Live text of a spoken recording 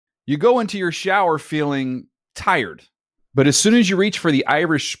You go into your shower feeling tired, but as soon as you reach for the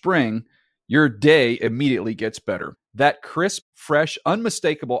Irish Spring, your day immediately gets better. That crisp, fresh,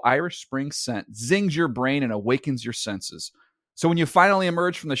 unmistakable Irish Spring scent zings your brain and awakens your senses. So when you finally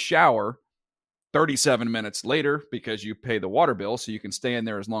emerge from the shower 37 minutes later, because you pay the water bill so you can stay in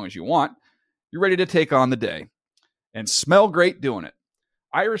there as long as you want, you're ready to take on the day and smell great doing it.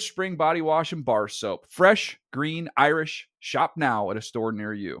 Irish Spring Body Wash and Bar Soap. Fresh, green, Irish. Shop now at a store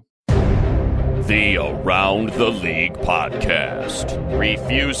near you. The Around the League podcast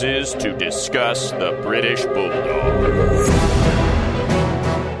refuses to discuss the British Bulldog.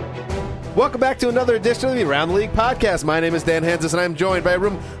 Welcome back to another edition of the Around the League podcast. My name is Dan Hansis, and I'm joined by a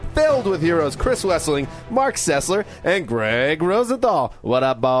room filled with heroes: Chris Wessling, Mark Sessler, and Greg Rosenthal. What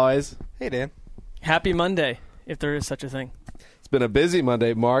up, boys? Hey, Dan. Happy Monday, if there is such a thing. It's been a busy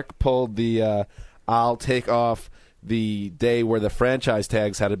Monday. Mark pulled the I'll take off the day where the franchise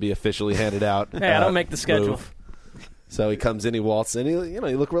tags had to be officially handed out. Hey, I don't make the schedule. Move. So he comes in, he waltzes in,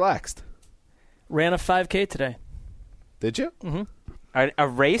 you look relaxed. Ran a 5K today. Did you? Mm-hmm. A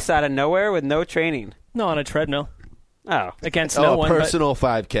race out of nowhere with no training? No, on a treadmill. Oh. Against no one. A personal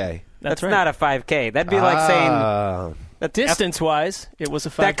 5K. That's right. Not a 5K. That'd be like saying... That distance-wise, it was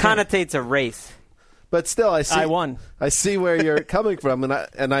a 5K. That connotates a race. But still, I won. I see where you're coming from,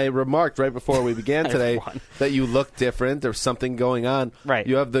 and I remarked right before we began today that you look different. There's something going on. Right.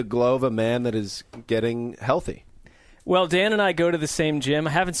 You have the glow of a man that is getting healthy. Well, Dan and I go to the same gym.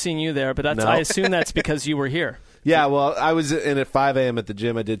 I haven't seen you there, but I assume that's because you were here. Yeah, well, I was in at 5 a.m. at the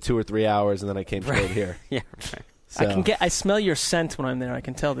gym. I did 2 or 3 hours, and then I came straight here. Yeah, right. So. I smell your scent when I'm there. I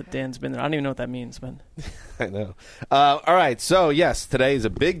can tell that Dan's been there. I don't even know what that means, but I know. All right, so yes, today is a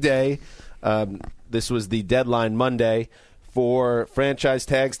big day. This was the deadline Monday for franchise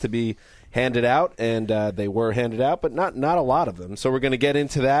tags to be handed out, and they were handed out, but not a lot of them. So we're going to get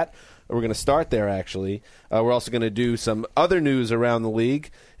into that. We're going to start there, actually. We're also going to do some other news around the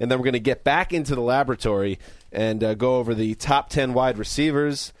league, and then we're going to get back into the laboratory and go over the top 10 wide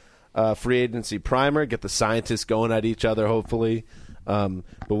receivers, free agency primer, get the scientists going at each other, hopefully. But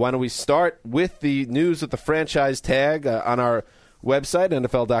why don't we start with the news with the franchise tag on our website,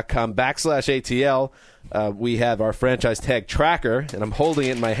 NFL.com/ATL. We have our franchise tag tracker, and I'm holding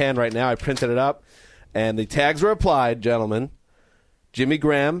it in my hand right now. I printed it up, and the tags were applied, gentlemen. Jimmy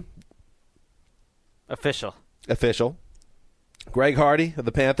Graham. Official. Greg Hardy of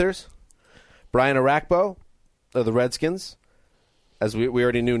the Panthers. Brian Arakpo of the Redskins. As we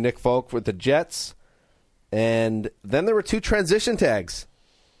already knew, Nick Folk with the Jets. And then there were 2 transition tags.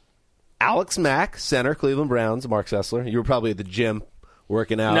 Alex Mack, center, Cleveland Browns, Mark Sessler. You were probably at the gym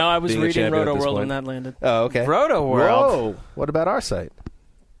working out. No, I was reading Roto Roto World when that landed. Oh, okay. Roto World? Whoa. What about our site?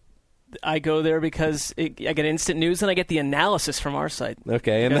 I go there because I get instant news and I get the analysis from our site.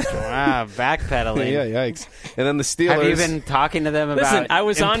 Okay. And Wow, backpedaling. yeah, yikes. And then the Steelers. Have you been talking to them about Listen, I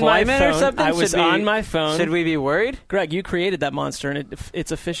was on my employment phone. or something? I was on my phone. Should we be worried? Greg, you created that monster, and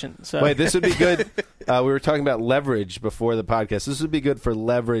it's efficient. So. Wait, this would be good. We were talking about leverage before the podcast. This would be good for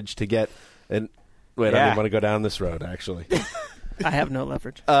leverage to get an. Wait, I don't want to go down this road, actually. I have no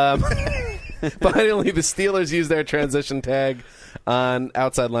leverage. Finally, the Steelers use their transition tag on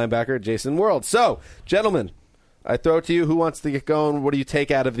outside linebacker Jason World. So, gentlemen, I throw it to you. Who wants to get going? What do you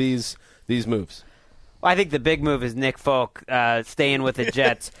take out of these moves? Well, I think the big move is Nick Folk staying with the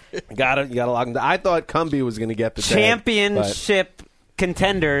Jets. You gotta lock him down. I thought Cumbie was going to get the championship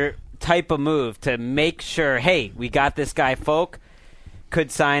contender type of move to make sure, hey, we got this guy Folk. Could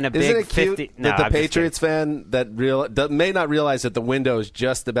sign a big 50. Isn't it cute that the Patriots fan that may not realize that the window is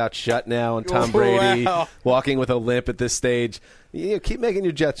just about shut now, and Tom Brady walking with a limp at this stage? You keep making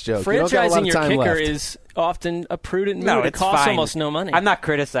your Jets jokes. Franchising you your kicker left. is often a prudent move. No, it costs almost no money. I'm not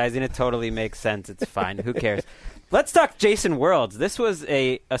criticizing. It totally makes sense. It's fine. Who cares? Let's talk Jason Worlds. This was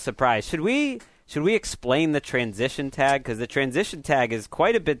a surprise. Should we explain the transition tag? Because the transition tag is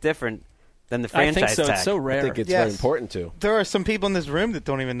quite a bit different than the franchise I think so. tag. It's so rare. I think it's very important to. There are some people in this room that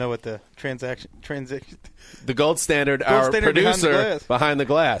don't even know what the transition. The gold standard, our producer behind the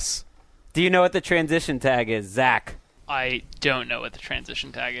glass. Do you know what the transition tag is, Zach? I don't know what the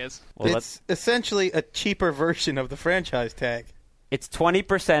transition tag is. Well, it's essentially a cheaper version of the franchise tag. It's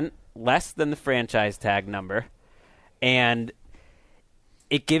 20% less than the franchise tag number, and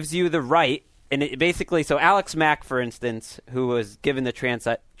it gives you the right. And it basically, so Alex Mack, for instance, who was given the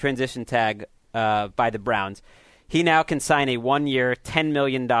transition tag by the Browns, he now can sign a 1-year, $10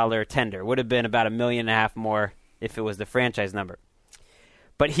 million tender. Would have been about $1.5 million more if it was the franchise number.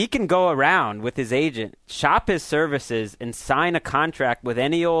 But he can go around with his agent, shop his services, and sign a contract with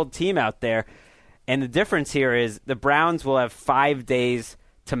any old team out there. And the difference here is the Browns will have 5 days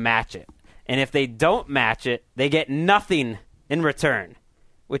to match it. And if they don't match it, they get nothing in return,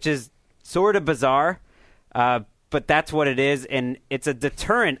 which is sort of bizarre, but that's what it is. And it's a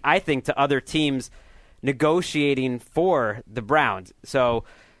deterrent, I think, to other teams negotiating for the Browns. So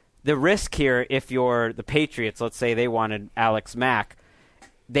the risk here, if you're the Patriots, let's say they wanted Alex Mack,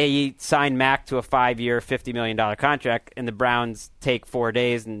 they sign Mack to a 5-year, $50 million contract, and the Browns take 4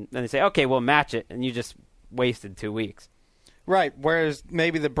 days, and then they say, okay, we'll match it, and you just wasted 2 weeks. Right, whereas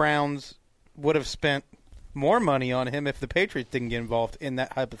maybe the Browns would have spent more money on him if the Patriots didn't get involved in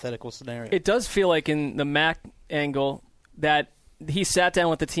that hypothetical scenario. It does feel like in the Mack angle that he sat down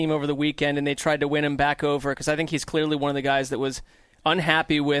with the team over the weekend and they tried to win him back over, because I think he's clearly one of the guys that was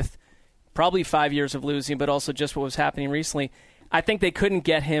unhappy with probably 5 years of losing, but also just what was happening recently. I think they couldn't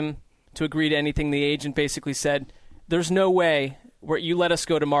get him to agree to anything. The agent basically said, there's no way where you let us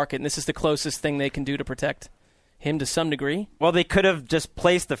go to market, and this is the closest thing they can do to protect him to some degree. Well, they could have just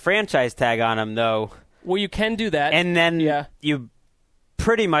placed the franchise tag on him, though. Well, you can do that. And then you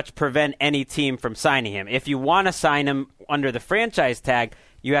pretty much prevent any team from signing him. If you want to sign him under the franchise tag,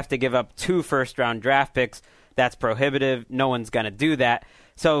 you have to give up 2 first-round draft picks. That's prohibitive. No one's going to do that.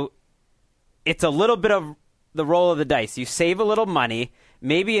 So it's a little bit of the roll of the dice. You save a little money.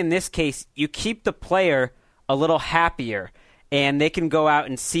 Maybe in this case, you keep the player a little happier, and they can go out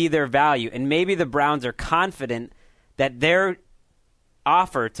and see their value. And maybe the Browns are confident that their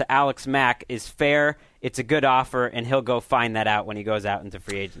offer to Alex Mack is fair, it's a good offer, and he'll go find that out when he goes out into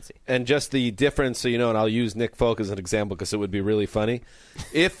free agency. And just the difference, so you know, and I'll use Nick Folk as an example because it would be really funny.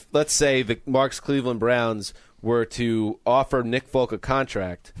 If, let's say, the Mark's Cleveland Browns were to offer Nick Folk a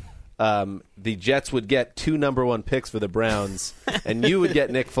contract, the Jets would get 2 number 1 picks for the Browns, and you would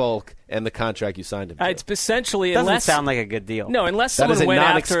get Nick Folk and the contract you signed him to. It's essentially, doesn't sound like a good deal. No, unless that someone is a went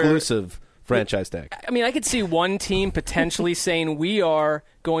non-exclusive franchise tag. I mean, I could see one team potentially saying we are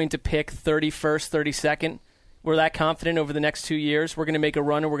going to pick 31st, 32nd. We're that confident over the next 2 years. We're going to make a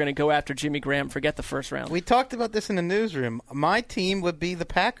run, and we're going to go after Jimmy Graham. Forget the first round. We talked about this in the newsroom. My team would be the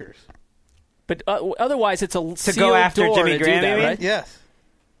Packers. But otherwise, it's a to go after door Jimmy to Graham, do that, you mean? right? Yes.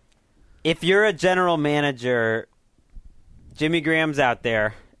 If you're a general manager, Jimmy Graham's out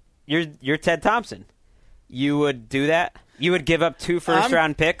there, you're Ted Thompson. You would do that? You would give up 2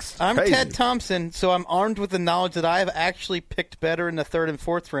 first-round picks? I'm Crazy. Ted Thompson, so I'm armed with the knowledge that I have actually picked better in the 3rd and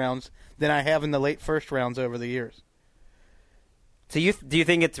 4th rounds than I have in the late first rounds over the years. So do you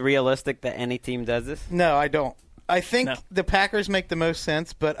think it's realistic that any team does this? No, I don't. I think No. the Packers make the most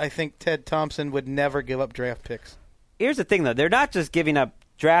sense, but I think Ted Thompson would never give up draft picks. Here's the thing, though. They're not just giving up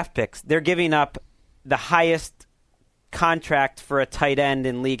draft picks. They're giving up the highest contract for a tight end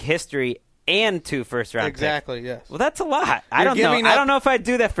in league history and 2 first-round picks. Exactly, yes. Well, that's a lot. I don't know. I don't know if I'd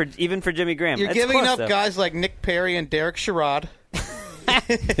do that even for Jimmy Graham. You're That's giving close, up though. guys like Nick Perry and Derek Sherrod.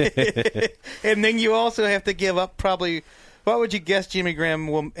 And then you also have to give up probably, what would you guess Jimmy Graham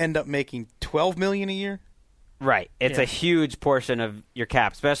will end up making, $12 million a year? Right. It's a huge portion of your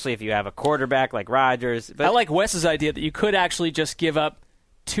cap, especially if you have a quarterback like Rodgers. But I like Wes's idea that you could actually just give up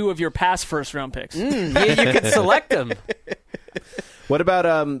 2 of your past first-round picks. you could select them. What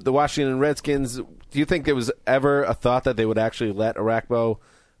about the Washington Redskins? Do you think there was ever a thought that they would actually let Arakpo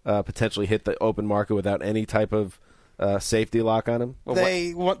potentially hit the open market without any type of safety lock on him?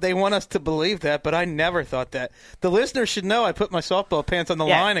 They want us to believe that, but I never thought that. The listeners should know I put my softball pants on the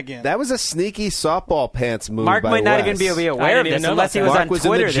line again. That was a sneaky softball pants move. Mark by might not Wes. even be aware of this unless he was Mark on was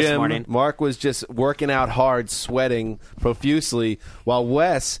Twitter in the gym. this morning. Mark was just working out hard, sweating profusely, while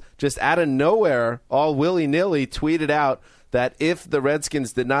Wes, just out of nowhere, all willy-nilly, tweeted out that if the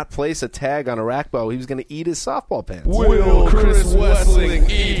Redskins did not place a tag on Arakpo, he was going to eat his softball pants. Will Chris Wessling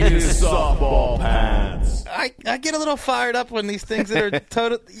eat his softball pants? I get a little fired up when these things that are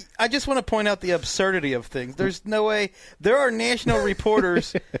total. I just want to point out the absurdity of things. There's no way. There are national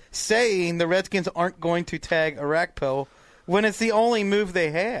reporters saying the Redskins aren't going to tag Arakpo when it's the only move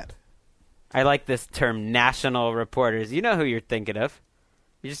they had. I like this term, national reporters. You know who you're thinking of.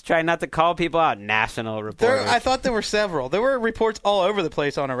 You just try not to call people out, national reporters. I thought there were several. There were reports all over the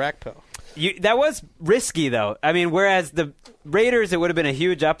place on Arakpo. That was risky, though. I mean, whereas the Raiders, it would have been a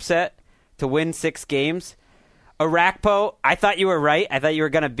huge upset to win 6 games. Arakpo, I thought you were right. I thought you were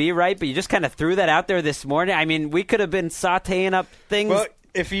going to be right, but you just kind of threw that out there this morning. I mean, we could have been sauteing up things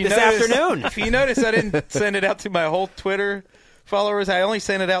this afternoon. If you notice, I didn't send it out to my whole Twitter followers. I only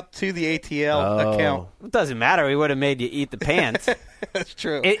sent it out to the ATL account. It doesn't matter. We would have made you eat the pants. That's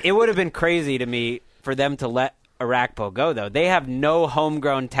true. It would have been crazy to me for them to let Arakpo go, though. They have no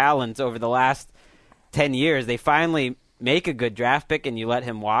homegrown talents over the last 10 years. They finally make a good draft pick, and you let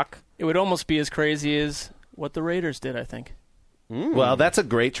him walk. It would almost be as crazy as what the Raiders did, I think. Well, that's a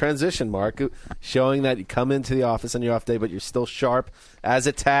great transition, Mark, showing that you come into the office on your off day, but you're still sharp as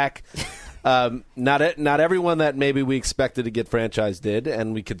a tack. Not everyone that maybe we expected to get franchised did,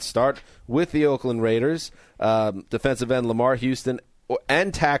 and we could start with the Oakland Raiders. Defensive end Lamar Houston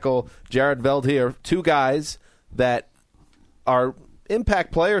and tackle Jared Veldheer, two guys that are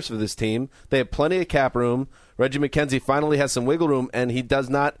impact players for this team. They have plenty of cap room. Reggie McKenzie finally has some wiggle room, and he does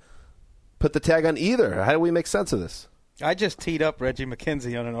not put the tag on either. How do we make sense of this? I just teed up Reggie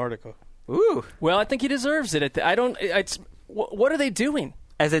McKenzie on an article. Ooh. Well, I think he deserves it. What are they doing?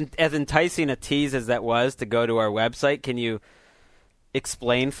 As enticing a tease as that was to go to our website, can you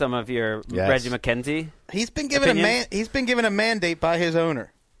explain some of your Reggie McKenzie? He's been given a mandate by his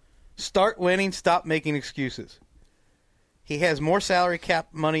owner. Start winning, stop making excuses. He has more salary cap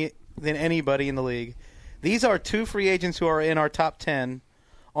money than anybody in the league. These are two free agents who are in our top 10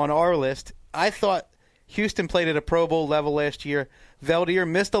 on our list. I thought Houston played at a Pro Bowl level last year. Veldheer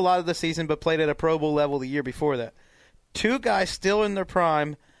missed a lot of the season but played at a Pro Bowl level the year before that. Two guys still in their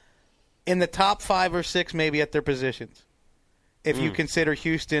prime, in the top 5 or 6 maybe at their positions. If you consider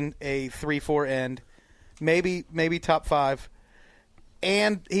Houston a 3-4 end, maybe top 5.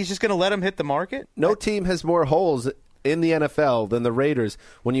 And he's just going to let them hit the market? No team has more holes in the NFL than the Raiders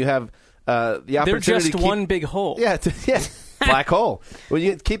when you have the opportunity They're just to keep, one big hole. Yeah, black hole. When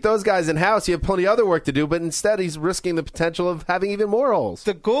you keep those guys in-house, you have plenty of other work to do, but instead he's risking the potential of having even more holes.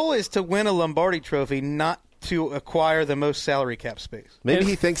 The goal is to win a Lombardi trophy, not to acquire the most salary cap space. Maybe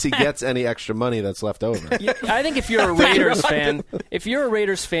he thinks he gets any extra money that's left over. I think if you're a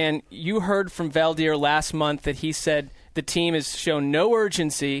Raiders fan, you heard from Veldheer last month that he said the team has shown no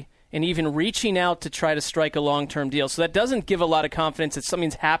urgency in even reaching out to try to strike a long-term deal. So that doesn't give a lot of confidence that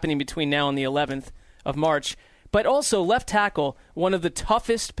something's happening between now and the 11th of March. But also, left tackle, one of the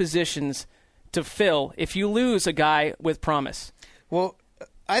toughest positions to fill if you lose a guy with promise. Well,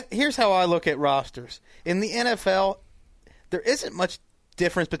 here's how I look at rosters. In the NFL, there isn't much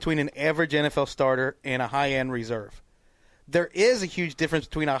difference between an average NFL starter and a high-end reserve. There is a huge difference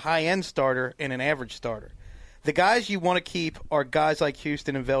between a high-end starter and an average starter. The guys you want to keep are guys like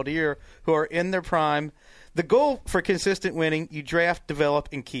Houston and Veldheer who are in their prime. The goal for consistent winning, you draft, develop,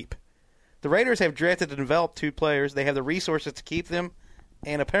 and keep. The Raiders have drafted and developed 2 players. They have the resources to keep them,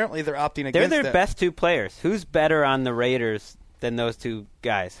 and apparently they're opting against that. They're their best 2 players. Who's better on the Raiders than those 2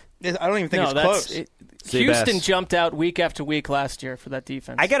 guys? I don't even think it's close. Houston jumped out week after week last year for that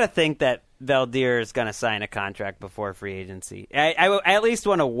defense. I got to think that Veldheer is going to sign a contract before free agency. I at least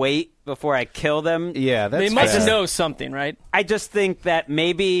want to wait before I kill them. Yeah, that's They must fair. know something, right? I just think that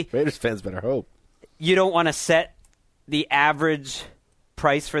maybe Raiders fans better hope. you don't want to set the average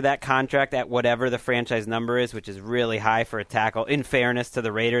price for that contract at whatever the franchise number is, which is really high for a tackle, in fairness to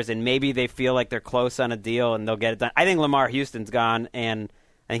the Raiders, and maybe they feel like they're close on a deal and they'll get it done. I think Lamar Houston's gone, and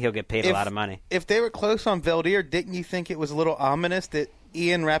I think he'll get paid a lot of money. If they were close on Veldheer, didn't you think it was a little ominous that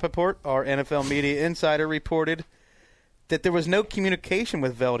Ian Rappaport, our NFL media insider, reported that there was no communication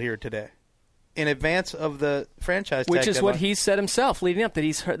with Veldheer today in advance of the franchise tag Which is what deadline? he said himself leading up, that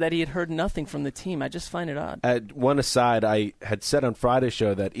he had heard nothing from the team. I just find it odd. One aside, I had said on Friday's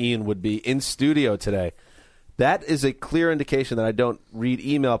show that Ian would be in studio today. That is a clear indication that I don't read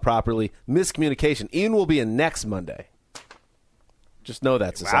email properly. Miscommunication. Ian will be in next Monday. Just know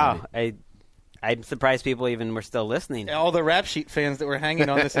that, society. Wow. I'm surprised people even were still listening. All the Rap Sheet fans that were hanging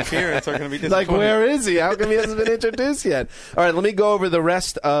on this appearance are going to be disappointed. Like, where is he? How come he hasn't been introduced yet? All right, let me go over the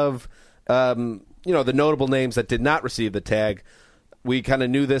rest of the notable names that did not receive the tag. We kind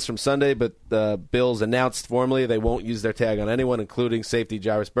of knew this from Sunday, but the Bills announced formally they won't use their tag on anyone, including safety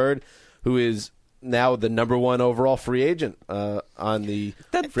Jairus Byrd, who is now the number 1 overall free agent on the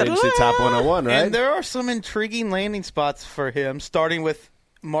free agency top 101, right? And there are some intriguing landing spots for him, starting with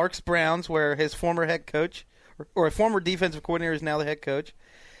Marks Browns, where his former head coach, or a former defensive coordinator, is now the head coach.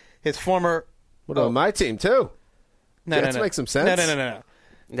 His former... my team, too. That makes some sense. No.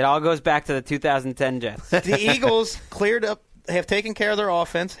 It all goes back to the 2010 Jets. The Eagles cleared up, have taken care of their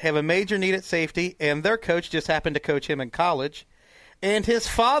offense, have a major need at safety, and their coach just happened to coach him in college. And his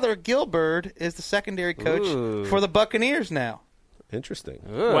father, Gilbert, is the secondary coach for the Buccaneers now. Interesting.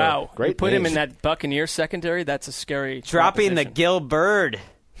 Ooh. Wow. Great You put him names. in that Buccaneer secondary, that's a scary Dropping the position. Gil Bird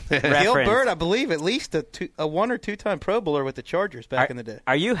reference. Gilbert, I believe, at least a 1 or 2 time Pro Bowler with the Chargers back in the day.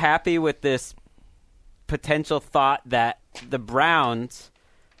 Are you happy with this potential thought that the Browns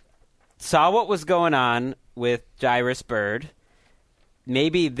saw what was going on with Jairus Byrd?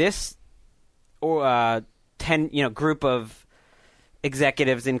 Maybe this group of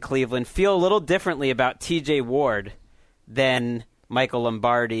executives in Cleveland feel a little differently about T.J. Ward than Michael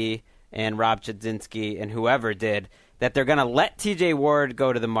Lombardi and Rob Chudzinski and whoever did, that they're going to let TJ Ward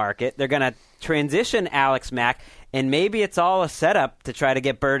go to the market. They're going to transition Alex Mack, and maybe it's all a setup to try to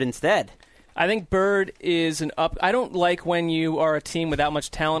get Bird instead. I think Bird is I don't like when you are a team without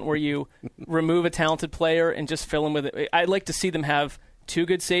much talent where you remove a talented player and just fill him with it. I'd like to see them have 2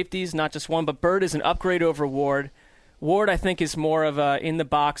 good safeties, not just one, but Bird is an upgrade over Ward. Ward, I think, is more of a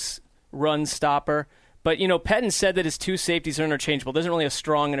in-the-box run stopper. But, Pettin said that his 2 safeties are interchangeable. There isn't really a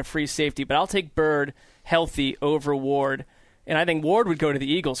strong and a free safety, but I'll take Bird healthy over Ward. And I think Ward would go to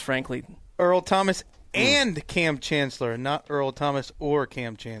the Eagles, frankly. Earl Thomas and Cam Chancellor, not Earl Thomas or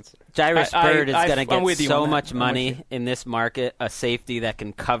Cam Chancellor. Jairus Bird is going to get so much money in this market, a safety that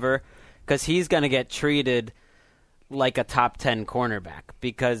can cover, because he's going to get treated like a top 10 cornerback,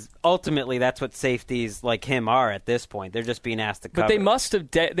 because ultimately that's what safeties like him are at this point. They're just being asked to cover.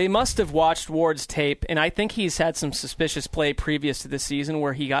 But they must have watched Ward's tape, and I think he's had some suspicious play previous to this season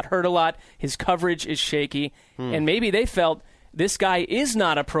where he got hurt a lot. His coverage is shaky, and maybe they felt this guy is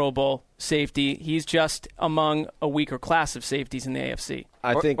not a Pro Bowl safety. He's just among a weaker class of safeties in the AFC.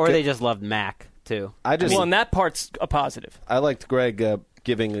 Or they just loved Mack too. And that part's a positive. I liked Greg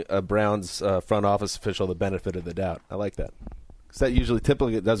giving a Browns front office official the benefit of the doubt. I like that. Because that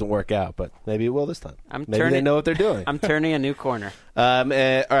typically it doesn't work out, but maybe it will this time. Maybe they know what they're doing. I'm turning a new corner. All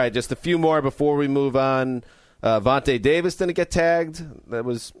right, just a few more before we move on. Vontae Davis didn't get tagged.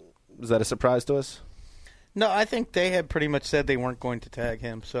 Was that a surprise to us? No, I think they had pretty much said they weren't going to tag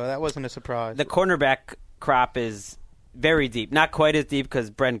him, so that wasn't a surprise. The cornerback crop is very deep. Not quite as deep because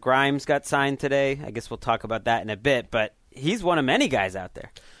Brent Grimes got signed today. I guess we'll talk about that in a bit, but he's one of many guys out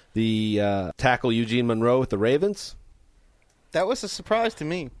there. The tackle Eugene Monroe with the Ravens? That was a surprise to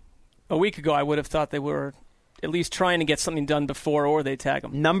me. A week ago, I would have thought they were at least trying to get something done before or they tag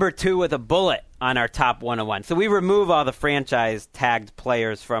him. Number 2 with a bullet on our top 101. So we remove all the franchise tagged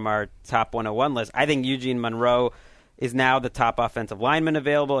players from our top 101 list. I think Eugene Monroe is now the top offensive lineman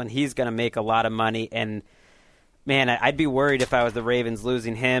available, and he's going to make a lot of money. And, man, I'd be worried if I was the Ravens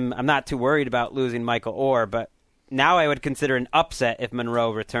losing him. I'm not too worried about losing Michael Orr, but now I would consider an upset if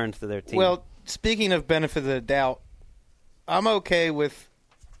Monroe returns to their team. Well, speaking of benefit of the doubt, I'm okay with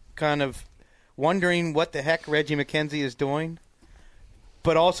kind of wondering what the heck Reggie McKenzie is doing,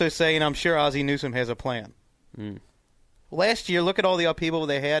 but also saying I'm sure Ozzie Newsome has a plan. Last year, look at all the upheaval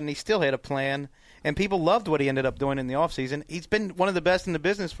they had, and he still had a plan, and people loved what he ended up doing in the offseason. He's been one of the best in the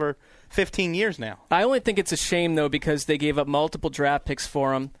business for 15 years now. I only think it's a shame, though, because they gave up multiple draft picks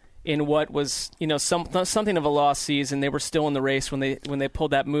for him in what was, something of a lost season. They were still in the race when they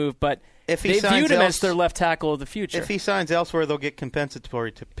pulled that move, but if they viewed him as their left tackle of the future. If he signs elsewhere, they'll get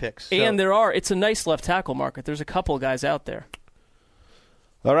compensatory picks. So. And it's a nice left tackle market. There's a couple of guys out there.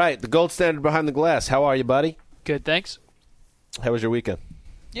 All right, the gold standard behind the glass. How are you, buddy? Good, thanks. How was your weekend?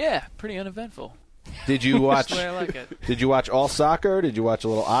 Yeah, pretty uneventful. Did you watch? That's the way I like it. Did you watch all soccer? Did you watch a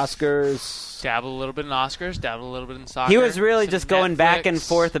little Oscars? Dabbled a little bit in Oscars. Dabbled a little bit in soccer. He was really some just going Netflix. back and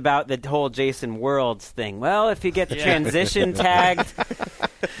forth about the whole Jason Worlds thing. Well, if he gets transition tagged,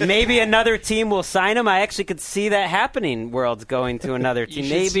 maybe another team will sign him. I actually could see that happening. Worlds going to another team. You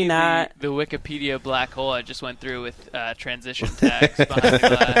should Maybe see not. The Wikipedia black hole I just went through with transition tags behind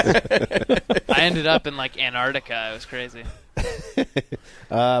the glass. I ended up in Antarctica. It was crazy.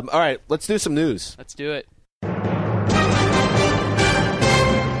 All right, let's do some news. Let's do it.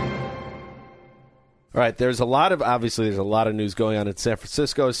 All right, there's a lot of news going on in San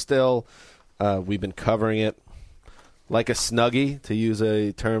Francisco still. We've been covering it like a Snuggie, to use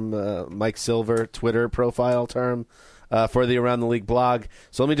a term, Mike Silver Twitter profile term for the Around the League blog.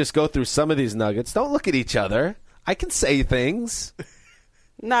 So let me just go through some of these nuggets. Don't look at each other. I can say things.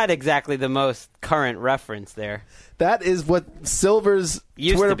 Not exactly the most current reference there. That is what Silver's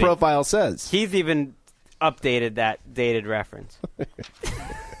Twitter profile says. He's even updated that dated reference.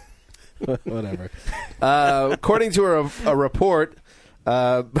 Whatever. According to a report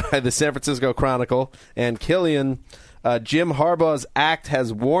by the San Francisco Chronicle and Killian, Jim Harbaugh's act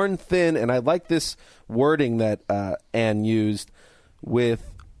has worn thin, and I like this wording that Ann used,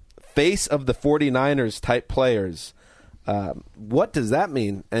 with face of the 49ers type players. What does that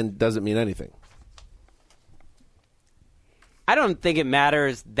mean, and does it mean anything? I don't think it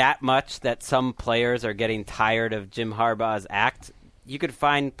matters that much that some players are getting tired of Jim Harbaugh's act. You could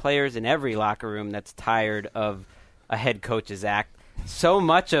find players in every locker room that's tired of a head coach's act. So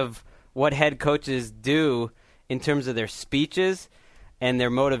much of what head coaches do in terms of their speeches and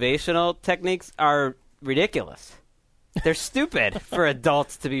their motivational techniques are ridiculous. They're stupid for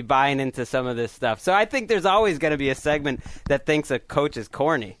adults to be buying into some of this stuff. So I think there's always going to be a segment that thinks a coach is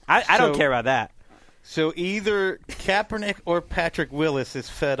corny. I don't care about that. So either Kaepernick or Patrick Willis is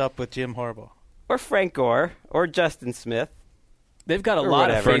fed up with Jim Harbaugh. or Frank Gore or Justin Smith. They've got a Or lot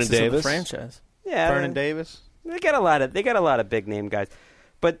whatever. of faces Vernon of the Davis. franchise. Yeah, Vernon Davis. They got a lot of big name guys,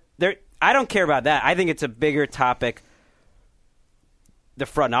 but I don't care about that. I think it's a bigger topic. The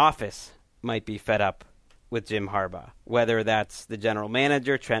front office might be fed up with Jim Harbaugh, whether that's the general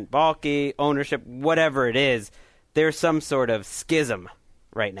manager, Trent Baalke, ownership, whatever it is. There's some sort of schism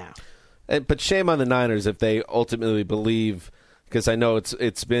right now. But shame on the Niners if they ultimately believe, because I know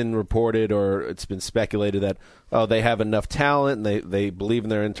it's been reported or it's been speculated that they have enough talent and they believe in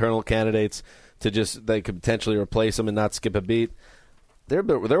their internal candidates to they could potentially replace them and not skip a beat. There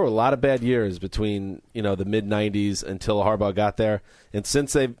were a lot of bad years between the mid '90s until Harbaugh got there, and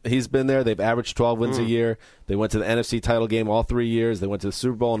since he's been there, they've averaged 12 wins a year. They went to the NFC title game all 3 years. They went to the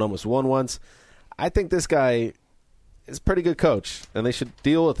Super Bowl and almost won once. I think this guy is a pretty good coach, and they should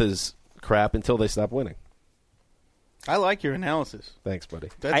deal with his crap until they stop winning. I like your analysis. Thanks, buddy.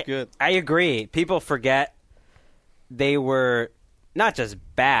 That's good. I agree. People forget they were not just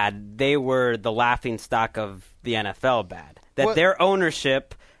bad; they were the laughingstock of the NFL. Bad. That their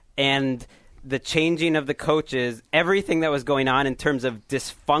ownership and the changing of the coaches, everything that was going on in terms of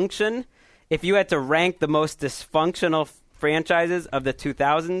dysfunction, if you had to rank the most dysfunctional franchises of the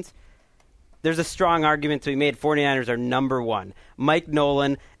 2000s, there's a strong argument to be made. 49ers are number one. Mike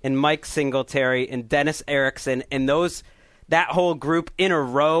Nolan and Mike Singletary and Dennis Erickson and that whole group in a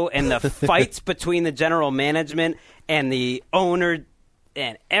row, and the fights between the general management and the owner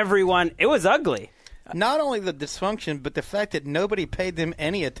and everyone, it was ugly. Not only the dysfunction, but the fact that nobody paid them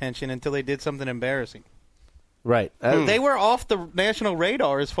any attention until they did something embarrassing. Right. They were off the national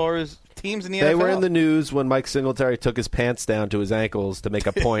radar as far as teams in the NFL. They were in the news when Mike Singletary took his pants down to his ankles to make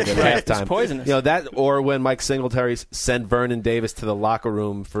a point at halftime. It's poisonous. Or when Mike Singletary sent Vernon Davis to the locker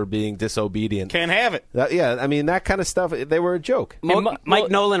room for being disobedient. Can't have it. That kind of stuff. They were a joke. Mike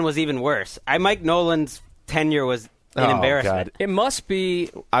Nolan was even worse. Mike Nolan's tenure was an embarrassment. God. It must be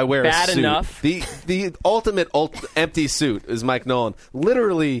I wear bad a suit. enough. The ultimate empty suit is Mike Nolan.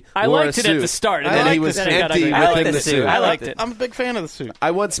 Literally, I wore liked a it suit. at the start, and and then he it was got empty ugly. I within liked the the suit. suit. I liked it. I'm a big fan of the suit.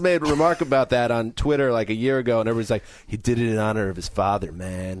 I once made a remark about that on Twitter like a year ago, and everybody's like, "He did it in honor of his father,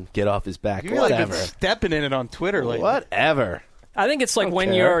 man. Get off his back." You've really Whatever. been stepping in it on Twitter lately. Whatever. I think it's like when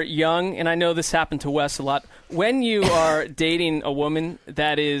care. you're young, and I know this happened to Wes a lot, when you are dating a woman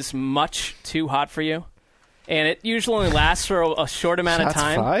that is much too hot for you, and it usually only lasts for a short amount Shots of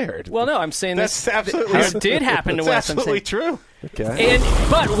time. fired. Well, no, I'm saying That's this. absolutely This did happen to That's Wes. I'm absolutely saying. true. Okay.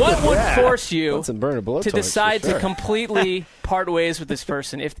 But what would force you Let's burn a blowtorch to for decide sure. to completely part ways with this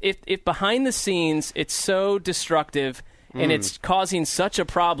person? If behind the scenes it's so destructive and it's causing such a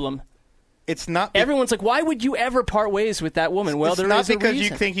problem, It's not. everyone's like, why would you ever part ways with that woman? Well, it's there not is a because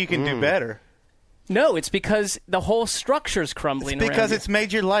reason. you think you can do better. No, it's because the whole structure's crumbling. It's because around you. it's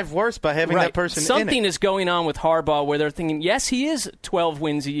made your life worse by having Right. that person Something in it. is going on with Harbaugh where they're thinking, yes, he is 12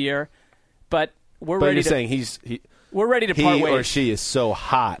 wins a year, but we're But ready you're to saying we're ready to part he ways. or she is so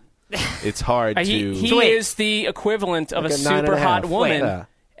hot, it's hard to. He is the equivalent of Like a a super 9.5. hot woman Yeah.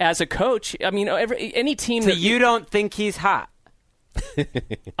 as a coach. I mean, any team So that you don't think he's hot?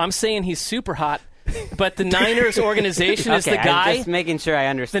 I'm saying he's super hot, but the Niners organization is the I'm guy. just making sure I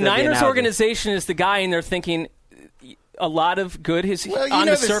understand. The Niners organization is the guy, and they're thinking a lot of good is Well, you on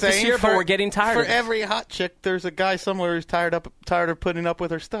know the surface saying, here, but we're getting tired For of it. every hot chick, there's a guy somewhere who's tired of putting up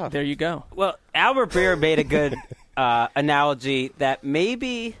with her stuff. There you go. Well, Albert Breer made a good analogy that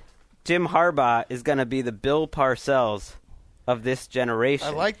maybe Jim Harbaugh is going to be the Bill Parcells of this generation.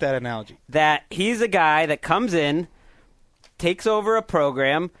 I like that analogy. That he's a guy that comes in, takes over a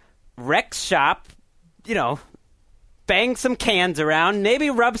program, wrecks shop, bangs some cans around, maybe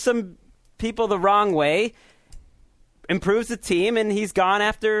rubs some people the wrong way, improves the team, and he's gone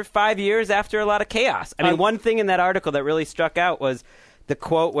after 5 years after a lot of chaos. I mean, one thing in that article that really struck out was the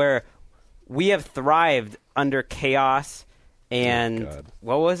quote where we have thrived under chaos and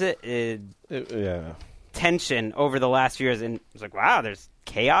what was it? Tension over the last few years. And it was like, wow, there's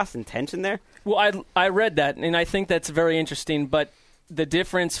chaos and tension there? Well, I read that, and I think that's very interesting, but the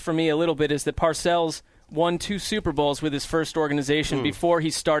difference for me a little bit is that Parcells won 2 Super Bowls with his first organization before he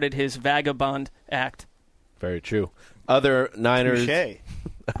started his vagabond act. Very true. Other Niners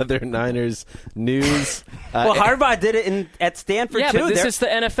news. Well, Harbaugh did it at Stanford, yeah, too. but this is the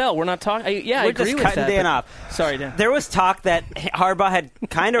NFL. We're not talking. I We're agree just with cutting that. Dan but- off. Sorry, Dan. There was talk that Harbaugh had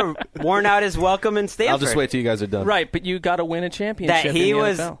kind of worn out his welcome in Stanford. I'll just wait till you guys are done. Right, but you got to win a championship. That he in the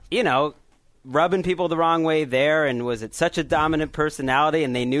was, NFL. rubbing people the wrong way there, and was it such a dominant personality,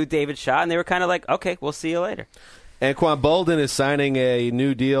 and they knew David Shaw, and they were kind of like, okay, we'll see you later. Anquan Bolden is signing a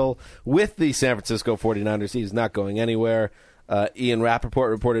new deal with the San Francisco 49ers. He's not going anywhere. Ian Rappaport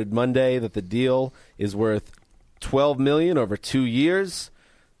reported Monday that the deal is worth $12 million over 2 years.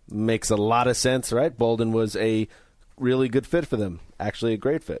 Makes a lot of sense, right? Bolden was a really good fit for them. Actually, a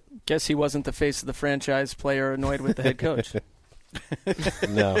great fit. Guess he wasn't the face of the franchise, player annoyed with the head coach.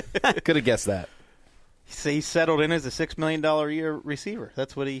 No, could have guessed that. He settled in as a $6 million a year receiver.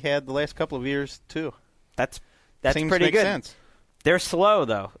 That's what he had the last couple of years, too. That's Seems pretty to make good. sense. They're slow,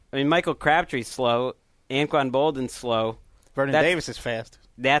 though. I mean, Michael Crabtree's slow. Anquan Bolden's slow. Vernon Davis is fast.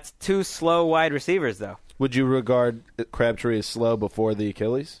 That's 2 slow wide receivers, though. Would you regard Crabtree as slow before the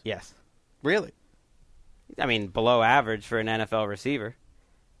Achilles? Yes. Really? I mean, below average for an NFL receiver.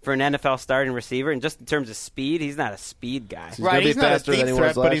 For an NFL starting receiver, and just in terms of speed, he's not a speed guy. He's gonna be He's not a faster than deep he threat,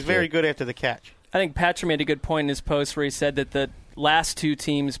 was but last he's very year. good after the catch. I think Patrick made a good point in his post where he said that the last 2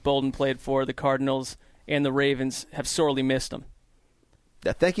 teams Bolden played for, the Cardinals and the Ravens, have sorely missed him.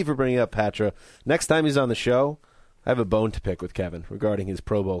 Thank you for bringing up Patra. Next time he's on the show, I have a bone to pick with Kevin regarding his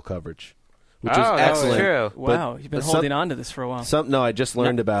Pro Bowl coverage, which is that's excellent. true. Wow, you've been holding on to this for a while. No, I just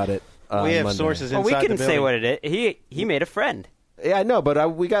learned about it. We have Monday. sources Well, inside we can the say building. what it is. He made a friend. Yeah, I know,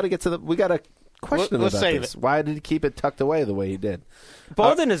 but we got to get to we got to question him We'll about save this. it. Why did he keep it tucked away the way he did?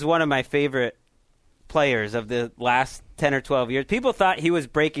 Bolden is one of my favorite players of the last 10 or 12 years. People thought he was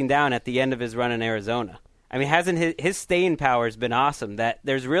breaking down at the end of his run in Arizona. I mean, hasn't his staying power has been awesome. That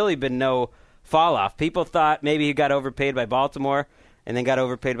there's really been no fall off. People thought maybe he got overpaid by Baltimore and then got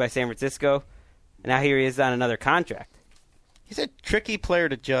overpaid by San Francisco. And now here he is on another contract. He's a tricky player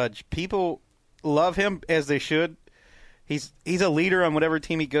to judge. People love him as they should. He's a leader on whatever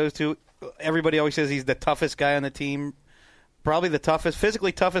team he goes to. Everybody always says he's the toughest guy on the team. Probably the toughest,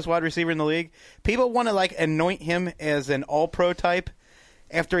 physically toughest wide receiver in the league. People want to anoint him as an all-pro type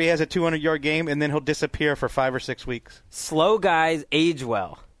after he has a 200-yard game, and then he'll disappear for 5 or 6 weeks. Slow guys age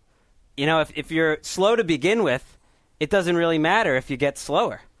well. You know, if you're slow to begin with, it doesn't really matter if you get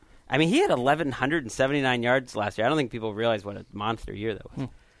slower. I mean, he had 1,179 yards last year. I don't think people realize what a monster year that was.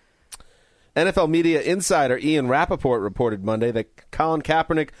 NFL media insider Ian Rappaport reported Monday that Colin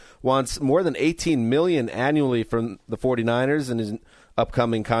Kaepernick wants more than $18 million annually from the 49ers in his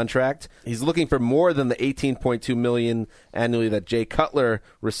upcoming contract. He's looking for more than the $18.2 million annually that Jay Cutler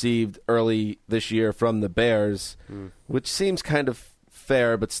received early this year from the Bears, which seems kind of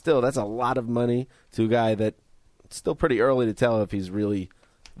fair, but still, that's a lot of money to a guy that it's still pretty early to tell if he's really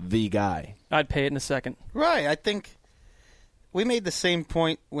the guy. I'd pay it in a second. Right. I think we made the same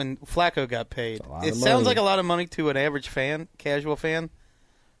point when Flacco got paid. It sounds money. like a lot of money to an average fan, casual fan,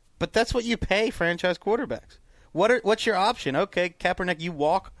 but that's what you pay franchise quarterbacks. What's your option? Okay, Kaepernick, you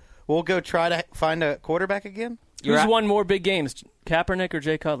walk. We'll go try to find a quarterback again. Who's won more big games, Kaepernick or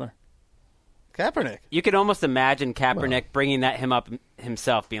Jay Cutler? Kaepernick. You could almost imagine Kaepernick bringing him up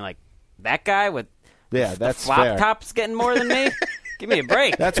himself, being like, that guy with Yeah, the that's flop fair. top's getting more than me? Give me a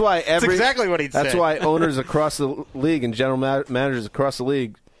break. That's why That's exactly what he'd say. That's why owners across the league and general managers across the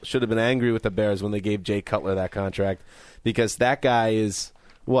league should have been angry with the Bears when they gave Jay Cutler that contract, because that guy is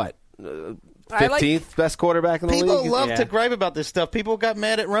what 15th best quarterback in the league. People love to gripe about this stuff. People got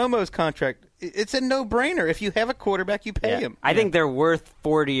mad at Romo's contract. It's a no-brainer. If you have a quarterback, you pay him. I think they're worth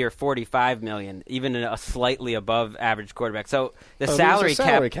 40 or 45 million, even a slightly above average quarterback. So the salary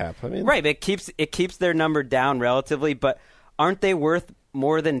cap. I mean, right? But it keeps their number down relatively. But aren't they worth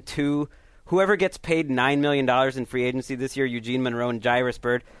more than two? Whoever gets paid $9 million in free agency this year, Eugene Monroe and Jairus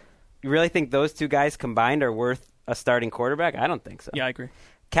Byrd, you really think those two guys combined are worth a starting quarterback? I don't think so. Yeah, I agree.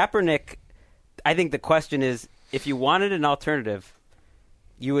 Kaepernick, I think the question is, if you wanted an alternative,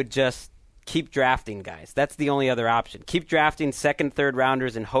 you would just keep drafting guys. That's the only other option. Keep drafting second, third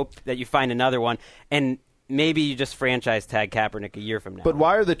rounders and hope that you find another one. And maybe you just franchise tag Kaepernick a year from now. But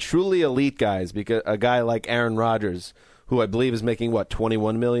why are the truly elite guys? Because a guy like Aaron Rodgers, who I believe is making what,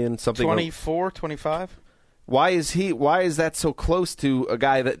 $21 million, something 24, 25. Why is that so close to a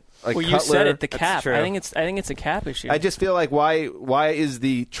guy that like Well, Cutler? you said it, the That's cap. true. I think it's a cap issue. I just feel like why is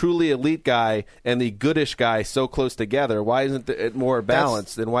the truly elite guy and the goodish guy so close together? Why isn't it more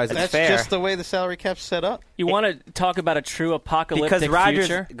balanced? And why is it That's fair. just the way the salary cap's set up. You want to talk about a true apocalyptic because Rodgers,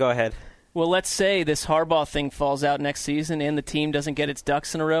 future? go ahead. Well, let's say this Harbaugh thing falls out next season and the team doesn't get its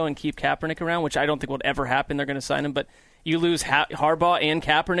ducks in a row and keep Kaepernick around, which I don't think will ever happen. They're going to sign him, but you lose Harbaugh and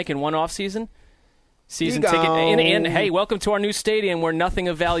Kaepernick in one offseason. Season ticket. And hey, welcome to our new stadium where nothing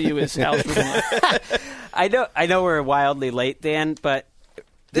of value is eligible. I know we're wildly late, Dan, but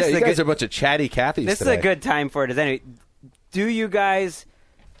this is you a guys good, are a bunch of chatty Cathys this today. is a good time for it. Anyway, do you guys,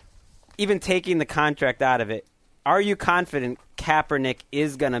 even taking the contract out of it, are you confident Kaepernick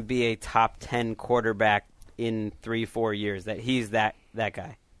is going to be a top 10 quarterback in 3-4 years, that he's that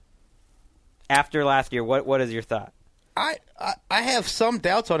guy? After last year, what is your thought? I have some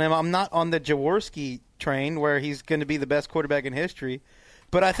doubts on him. I'm not on the Jaworski train where he's going to be the best quarterback in history.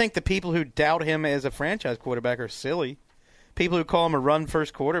 But I think the people who doubt him as a franchise quarterback are silly. People who call him a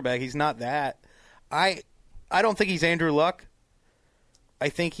run-first quarterback, he's not that. I don't think he's Andrew Luck. I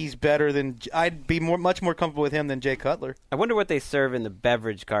think he's better than – I'd be much more comfortable with him than Jay Cutler. I wonder what they serve in the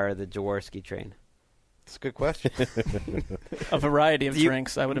beverage car of the Jaworski train. That's a good question. A variety of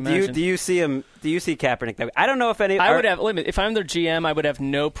drinks, I would imagine. Do you see him? Do you see Kaepernick? I don't know if any. I would have. If I'm their GM, I would have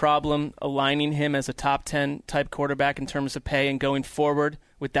no problem aligning him as a top 10 type quarterback in terms of pay and going forward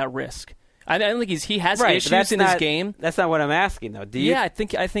with that risk. I don't think he has issues in his game. That's not what I'm asking, though. Do you? Yeah,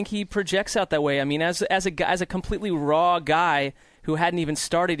 I think he projects out that way. I mean, as a completely raw guy who hadn't even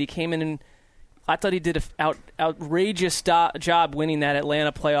started, he came in and I thought he did an outrageous job winning that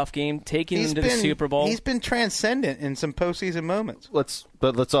Atlanta playoff game, taking them to the Super Bowl. He's been transcendent in some postseason moments.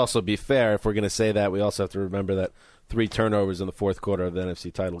 But let's also be fair. If we're going to say that, we also have to remember that 3 turnovers in the fourth quarter of the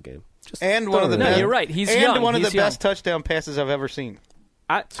NFC title game. You're right. He's young. And one of the best touchdown passes I've ever seen.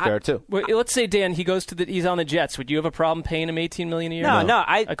 It's fair too. Let's say, Dan, he's on the Jets. Would you have a problem paying him $18 million a year? No.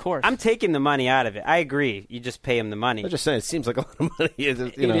 Of course. I'm taking the money out of it. I agree. You just pay him the money. I'm just saying, it seems like a lot of money.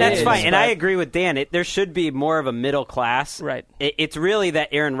 That's fine, and I agree with Dan. There should be more of a middle class. Right. It's really that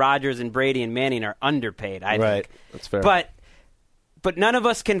Aaron Rodgers and Brady and Manning are underpaid. I think. That's fair. But none of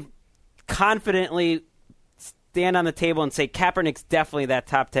us can confidently stand on the table and say Kaepernick's definitely that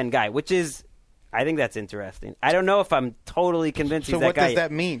top 10 guy, which is, I think that's interesting. I don't know if I'm totally convinced he's that guy. So what does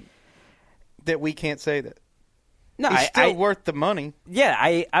that mean? That we can't say that? No, he's still worth the money.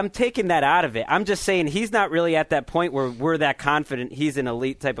 Yeah, I'm taking that out of it. I'm just saying he's not really at that point where we're that confident he's an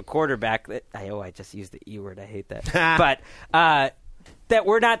elite type of quarterback. I just used the E word. I hate that. But that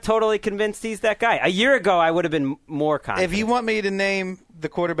we're not totally convinced he's that guy. A year ago, I would have been more confident. If you want me to name the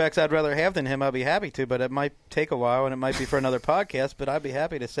quarterbacks I'd rather have than him, I'll be happy to, but it might take a while, and it might be for another podcast, but I'd be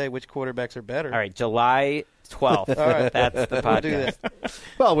happy to say which quarterbacks are better. All right, July 12th. All right. That's the podcast. We'll do that.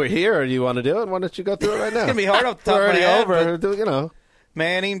 Well, we're here. Do you want to do it? Why don't you go through it right now? It's going to be hard off the top We're of my already head, over.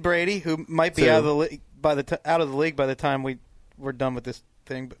 Manning, Brady, who might be out of the league by the time we're done with this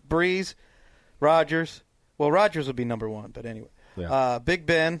thing. But Breeze, Rodgers. Well, Rodgers would be number 1, but anyway. Yeah. Big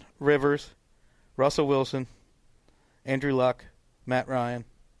Ben, Rivers, Russell Wilson, Andrew Luck, Matt Ryan.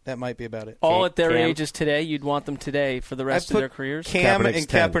 That might be about it. All at their ages today, you'd want them today for the rest of their careers? Cam and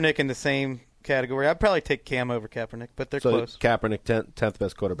Kaepernick in the same category. I'd probably take Cam over Kaepernick, but they're close. Kaepernick, 10th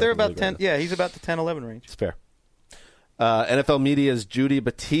best quarterback. They're about 10. Right, yeah, he's about the 10-11 range. It's fair. NFL Media's Judy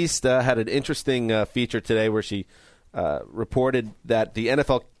Batista had an interesting feature today where she reported that the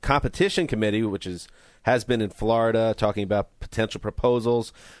NFL Competition Committee, which has been in Florida talking about potential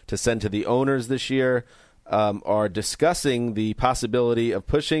proposals to send to the owners this year, are discussing the possibility of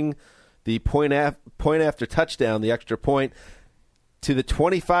pushing the point after touchdown, the extra point, to the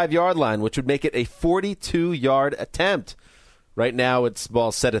 25-yard line, which would make it a 42-yard attempt. Right now, it's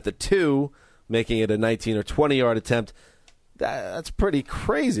ball set at the 2, making it a 19 or 20-yard attempt. That's pretty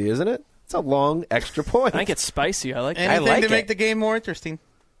crazy, isn't it? It's a long extra point. I think it's spicy. I like it. Anything to make the game more interesting.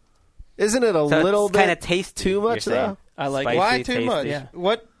 Isn't it a little bit kind of tasty, too much, though? I like Spicy, it. Why too tasty. much? Yeah.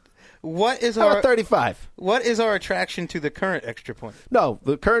 What is How our about 35? What is our attraction to the current extra point? No,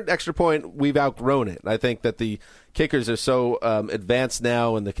 the current extra point, we've outgrown it. I think that the kickers are so advanced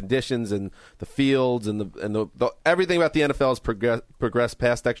now, and the conditions and the fields and the everything about the NFL has progressed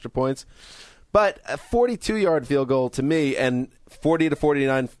past extra points. But a 42-yard field goal to me, and 40 to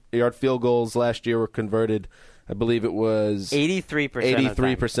 49-yard field goals last year were converted. I believe it was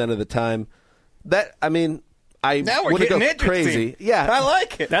 83% of the time. Now we're would getting go interesting. crazy. Yeah, I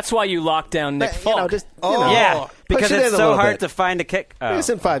like it. That's why you locked down Nick Falk. Yeah, because push it in it's a so little hard bit. to find a kick. Oh. It's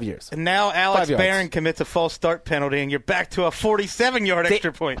in 5 years. And now Alex 5 yards. Barron commits a false start penalty, and you're back to a 47-yard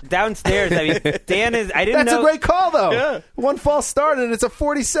extra point. Downstairs, I mean, Dan is. I didn't That's know. a great call, though. Yeah. One false start, and it's a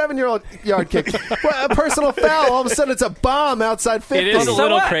 47-yard kick. Well, a personal foul, all of a sudden it's a bomb outside 50. It is a So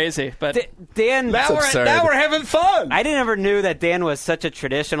little what? crazy, but Dan. That's absurd. Now we're having fun. I never knew that Dan was such a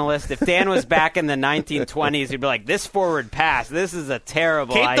traditionalist. If Dan was back in the 1920s, he'd be like, "This forward pass, this is a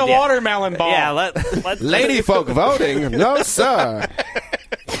terrible Keep idea." the watermelon ball. Yeah, let's Lady folk voting, no, sir.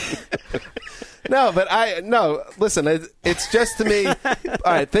 No, listen, it's just to me. All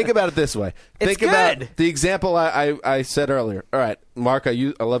right, think about it this way. It's Think about good. the example I said earlier. All right, Mark,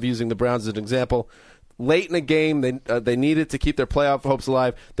 I love using the Browns as an example. Late in a game, they needed to keep their playoff hopes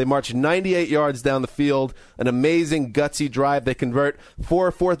alive. They marched 98 yards down the field, an amazing, gutsy drive. They convert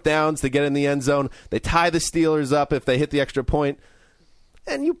 4 fourth downs to get in the end zone. They tie the Steelers up if they hit the extra point.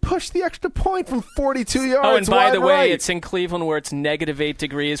 and you push the extra point from 42 yards. Oh, and by the way, right. it's in Cleveland where it's -8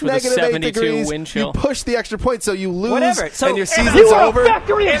 degrees with Negative a 8 72 degrees. wind chill. You push the extra point, so you lose, Whatever. So- and your and season's over.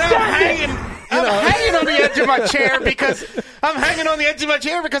 I'm hanging on the edge of my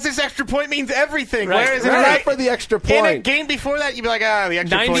chair because this extra point means everything. Right. Whereas Right for the extra in a point. game before that, you'd be like, the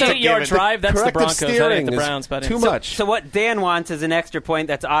extra point's 98-yard drive, that's the Corrective Broncos. That steering ain't the is Browns, buddy. too much. So what Dan wants is an extra point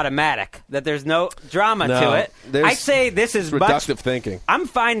that's automatic, that there's no drama No, to it. there's- I say this is It's reductive thinking. I'm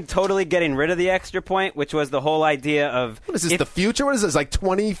fine totally getting rid of the extra point, which was the whole idea of... What is this, the future? What is this, like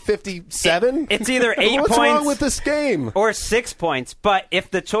 2057? It's either 8 What's points wrong with this game? or 6 points. But if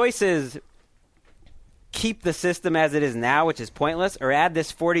the choice is keep the system as it is now, which is pointless, or add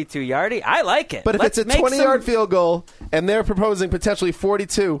this 42-yardy, I like it. But if Let's it's a make 20-yard some- field goal and they're proposing potentially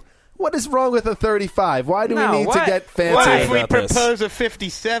 42, what is wrong with a 35? Why do No, we need what? to get fancy What Why? if we about this? propose a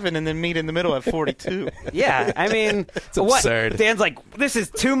 57 and then meet in the middle at 42? Yeah, I mean, absurd. Dan's like, this is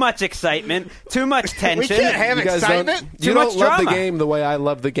too much excitement, too much tension. We can't have You guys excitement. don't, Too you don't much love the drama. game the way I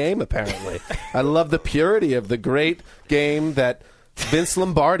love the game, apparently. I love the purity of the great game that Vince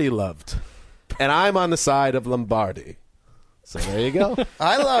Lombardi loved. And I'm on the side of Lombardi. So there you go.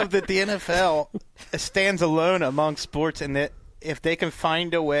 I love that the NFL stands alone among sports, and that if they can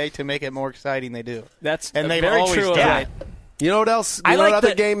find a way to make it more exciting, they do. That's And they've very always true. done Of Yeah. it. You know what else? I You know like what other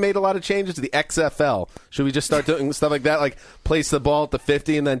the- game made a lot of changes? The XFL. Should we just start doing stuff like that? Like place the ball at the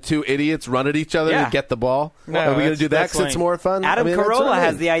 50 and then two idiots run at each other Yeah. to get the ball? No, Are we going to that's- do that that's because it's lame. more fun? Adam I mean, that's what Carolla I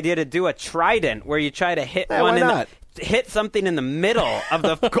has mean. the idea to do a trident where you try to hit Yeah, one why in not? hit something in the middle of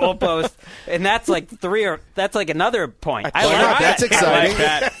the goalpost, and that's like that's like another point. I Why like not? that. That's exciting.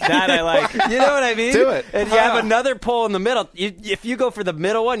 That I like. You know what I mean? Do it. And you have another pole in the middle. If you go for the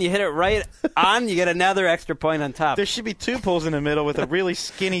middle one, you hit it right on, you get another extra point on top. There should be two poles in the middle with a really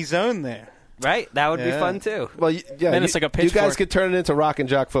skinny zone there. Right? That would be Yeah. fun too. Well, yeah, Then it's like a you guys pitchfork. could turn it into rock and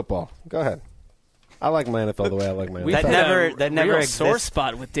jock football. Go ahead. I like my NFL the way I like my We've NFL. That had never- a that never real sore exists.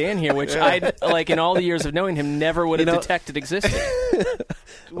 spot with Dan here, which I like in all the years of knowing him never would have You know- detected existed.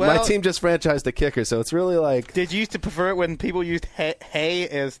 My Well- team just franchised a kicker, so it's really like, Did you used to prefer it when people used hay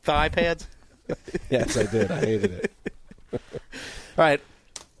as thigh pads? yes, I did. I hated it. All right.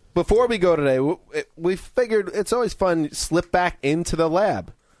 Before we go today, we figured it's always fun to slip back into the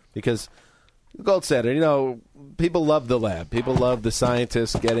lab because gold standard, you know, people love the lab. People love the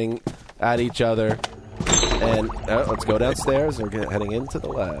scientists getting at each other. And let's go downstairs. We're heading into the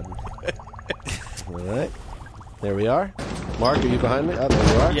lab. All right. There we are. Mark, are you behind me? Oh,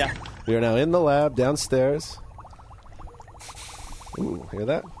 there you are. Yeah. We are now in the lab downstairs. Ooh, hear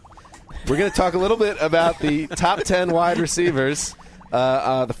that? We're going to talk a little bit about the top 10 wide receivers,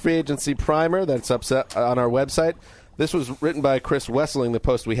 the free agency primer that's up on our website. This was written by Chris Wessling, the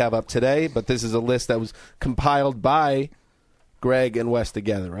post we have up today, but this is a list that was compiled by Greg and Wes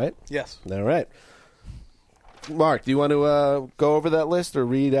together, right? Yes. All right. Mark, do you want to go over that list or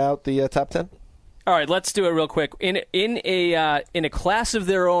read out the top 10? All right, let's do it real quick. In a class of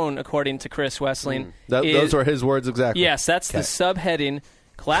their own, according to Chris Wessling. Those are his words exactly. Yes, that's the subheading.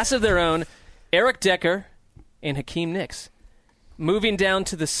 Class of their own, Eric Decker and Hakeem Nicks. Moving down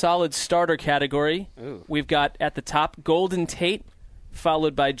to the solid starter category, we've got at the top Golden Tate,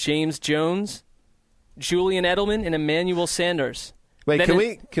 followed by James Jones, Julian Edelman, and Emmanuel Sanders. Wait,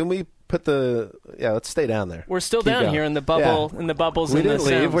 Then can we put the let's stay down there. We're still Keep down going. here in the bubble, Yeah. in the bubbles. We and didn't the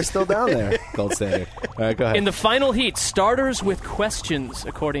leave. sounds. We're still down there. Gold standard. All right, go ahead. In the final heat, starters with questions,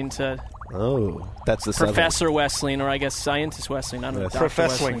 according to That's the Professor Wessling, or I guess Scientist Wessling. I don't know. Yes. Dr.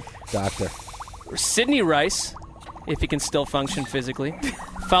 Professor. Wessling. Doctor. Sidney Rice, if he can still function physically,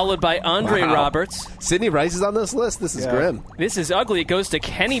 followed by Andre Wow. Roberts. Sidney Rice is on this list. This is grim. This is ugly. It goes to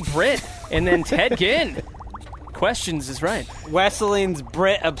Kenny Britt, and then Ted Ginn. Questions is right. Wesseling's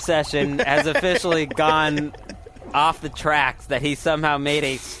Brit obsession has officially gone off the tracks, that he somehow made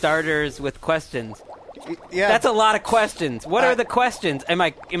a starters with questions. Yeah. That's a lot of questions. What are the questions? Am I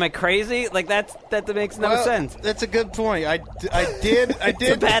crazy? Like that makes no Well, sense. That's a good point. I did It's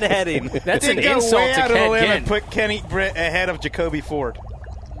a bad heading. That's an did go insult way to out of the Ted limb Ginn. and put Kenny Britt ahead of Jacoby Ford.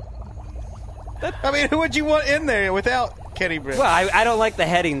 I mean, who would you want in there without Kenny Britt? Well, I don't like the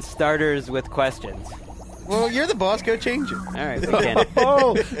heading starters with questions. Well, you're the boss. Go change it. All right, we can.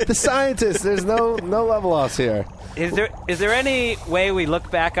 Oh, the scientist. There's no level loss here. Is there any way we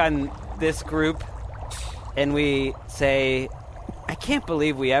look back on this group and we say, I can't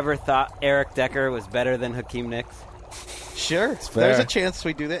believe we ever thought Eric Decker was better than Hakeem Nicks? Sure. fair. There's a chance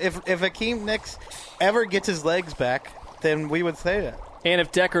we do that. If Hakeem Nicks ever gets his legs back, then we would say that. And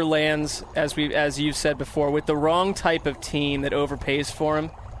if Decker lands, as you've said before, with the wrong type of team that overpays for him,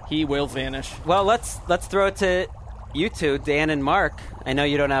 he will vanish. Well, let's throw it to you two, Dan and Mark, I know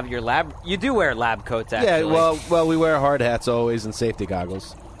you don't have your lab. You do wear lab coats, actually. Yeah, well, we wear hard hats always and safety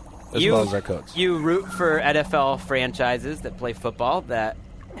goggles, as well as our coats. You root for NFL franchises that play football that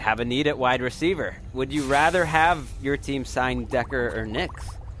have a need at wide receiver. Would you rather have your team sign Decker or Nix?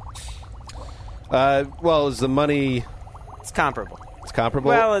 Well, is the money... It's comparable. It's comparable?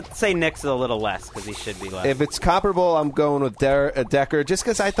 Well, let's say Nix is a little less because he should be less. If it's comparable, I'm going with Decker just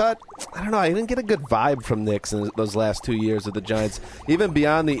because I thought, I don't know, I didn't get a good vibe from Nix in those last 2 years of the Giants. Even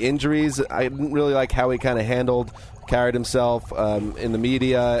beyond the injuries, I didn't really like how he kind of carried himself in the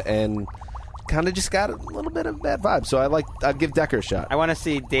media, and kind of just got a little bit of bad vibe. So I'd give Decker a shot. I want to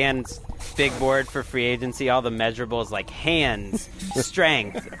see Dan's big board for free agency, all the measurables like hands,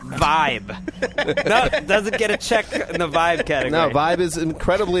 strength, vibe. No, doesn't get a check in the vibe category. No, vibe is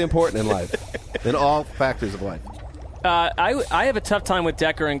incredibly important in life, in all factors of life. I have a tough time with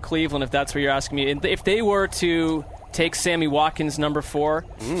Decker in Cleveland, if that's what you're asking me. If they were to take Sammy Watkins, number 4,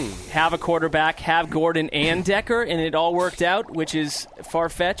 have a quarterback, have Gordon and Decker, and it all worked out, which is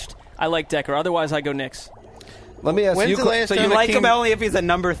far-fetched, I like Decker. Otherwise, I go Nix. Let me ask you. So you like him only if he's a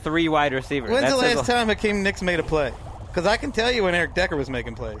number 3 wide receiver. When's the last time Hakeem Nicks made a play? Because I can tell you when Eric Decker was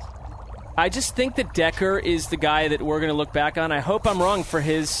making plays. I just think that Decker is the guy that we're going to look back on. I hope I'm wrong for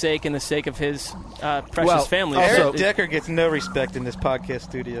his sake and the sake of his precious family. Eric Decker gets no respect in this podcast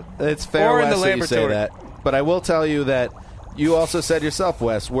studio. It's fair, or in Wes, the that you laboratory. say that. But I will tell you that you also said yourself,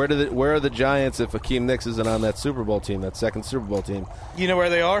 Wes, where are the Giants if Hakeem Nicks isn't on that Super Bowl team, that second Super Bowl team? You know where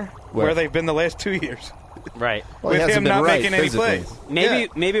they are? Where? Where they've been the last 2 years. Right. Well, he With hasn't him been not right making any physically. plays.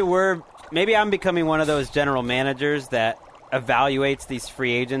 Maybe I'm becoming one of those general managers that evaluates these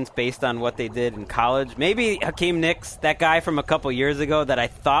free agents based on what they did in college. Maybe Hakeem Nicks, that guy from a couple years ago that I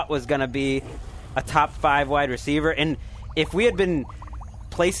thought was going to be a top 5 wide receiver, and if we had been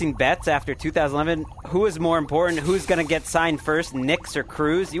placing bets after 2011, who was more important, who's going to get signed first, Nicks or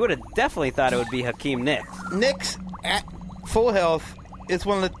Cruz, you would have definitely thought it would be Hakeem Nicks. Nicks, at full health, is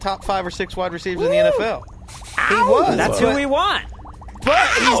one of the top 5 or 6 wide receivers in the NFL. He was. That's who we want. But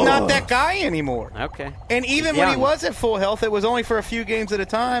he's not that guy anymore. Okay. And even when he was at full health, it was only for a few games at a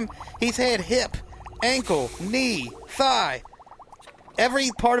time. He's had hip, ankle, knee, thigh.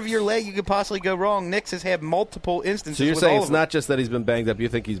 Every part of your leg you could possibly go wrong. Nicks has had multiple instances. So you're with saying all it's of them. not just that he's been banged up. You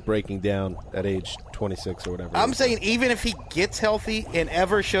think he's breaking down at age 26 or whatever. I'm saying even if he gets healthy and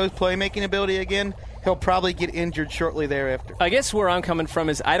ever shows playmaking ability again, he'll probably get injured shortly thereafter. I guess where I'm coming from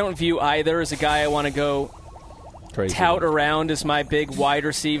is I don't view either as a guy I want to go Crazy. tout around as my big wide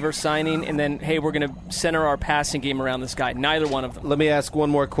receiver signing, and then, hey, we're going to center our passing game around this guy. Neither one of them. Let me ask one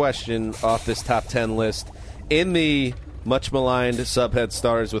more question off this top 10 list. In the much maligned subhead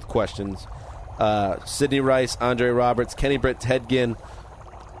stars with questions, Sidney Rice, Andre Roberts, Kenny Britt, Ted Ginn.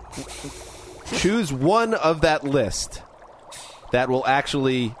 Choose one of that list that will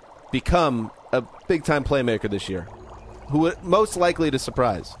actually become a big-time playmaker this year. Who would most likely to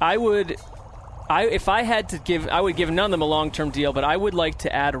surprise? If I had to give, I would give none of them a long-term deal, but I would like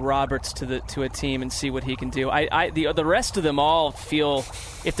to add Roberts to a team and see what he can do. The rest of them all feel,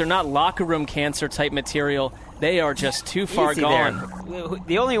 if they're not locker room cancer type material, they are just too far Easy gone. there.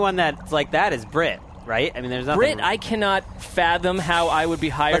 The only one that's like that is Britt, right? I mean, there's nothing. Britt, I cannot fathom how I would be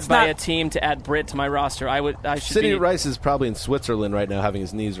hired by a team to add Britt to my roster. Sidney Rice is probably in Switzerland right now having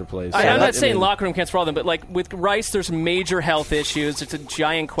his knees replaced. I'm not saying locker room cancer for all of them, but like with Rice, there's major health issues. It's a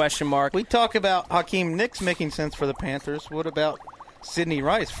giant question mark. We talk about Hakeem Nicks making sense for the Panthers. What about Sidney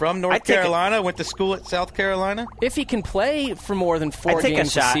Rice from North Carolina, went to school at South Carolina? If he can play for more than 4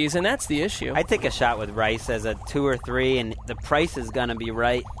 games a season, that's the issue. I take a shot with Rice as a 2 or 3, and the price is going to be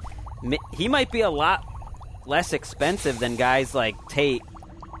right. He might be a lot less expensive than guys like Tate.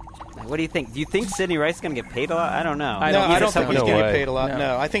 What do you think? Do you think Sidney Rice is going to get paid a lot? I don't know. I don't think he's going to get paid a lot. No.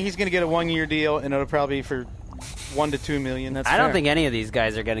 No, I think he's going to get a 1-year deal, and it'll probably be for $1 to $2 million. That's I don't fair. think any of these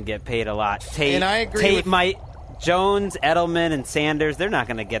guys are going to get paid a lot. Tate, And I agree Tate with- might. Jones, Edelman, and Sanders, they're not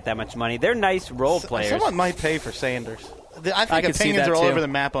going to get that much money. They're nice role players. Someone might pay for Sanders. I think could see opinions that are all too. over the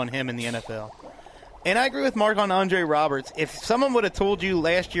map on him in the NFL. And I agree with Mark on Andre Roberts. If someone would have told you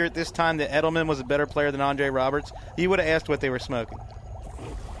last year at this time that Edelman was a better player than Andre Roberts, you would have asked what they were smoking.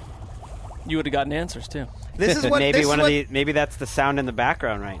 You would have gotten answers too. This is what maybe that's the sound in the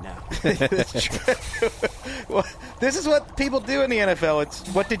background right now. That's true. Well, this is what people do in the NFL. It's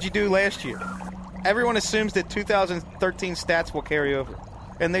what did you do last year? Everyone assumes that 2013 stats will carry over,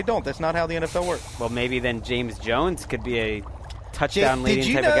 and they don't. That's not how the NFL works. Well, maybe then James Jones could be a touchdown leading Did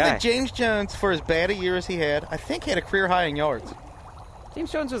you type know of guy. that James Jones, for as bad a year as he had a career high in yards? James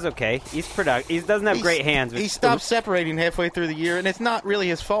Jones was okay. He's productive. He doesn't have great hands. He stopped separating halfway through the year, and it's not really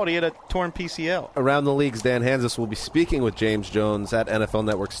his fault. He had a torn PCL. Around the League's Dan Hansis will be speaking with James Jones at NFL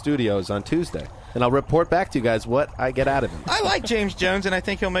Network Studios on Tuesday. And I'll report back to you guys what I get out of him. I like James Jones, and I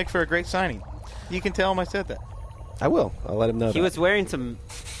think he'll make for a great signing. You can tell him I said that. I will. I'll let him know He was wearing some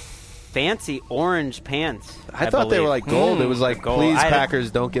fancy orange pants. I thought they were like gold. It was like, gold. please,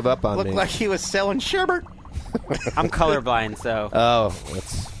 Packers, don't give up on me. Looked like he was selling sherbet. I'm colorblind, so Oh,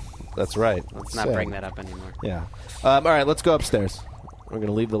 that's right. let's not bring that up anymore. Yeah. All right, let's go upstairs. We're going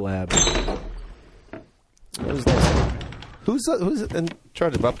to leave the lab. Who's that? Who's in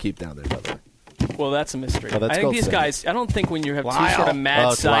charge of upkeep down there, by the way? Well, that's a mystery. Oh, that's I think gold these standard. guys. I don't think when you have two Lyle. sort of mad Oh,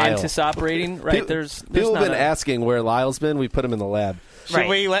 it's Lyle. scientists operating, right? There's People not have been a- asking where Lyle's been. We put him in the lab. Should Right.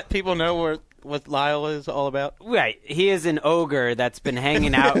 we let people know what Lyle is all about? Right. He is an ogre that's been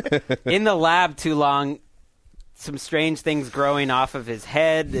hanging out in the lab too long. Some strange things growing off of his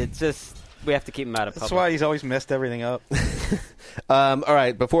head. It's just, we have to keep him out of public. That's why he's always messed everything up. All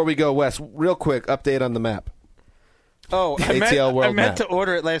right, before we go, Wes, real quick update on the map. Oh, ATL World I meant Map. to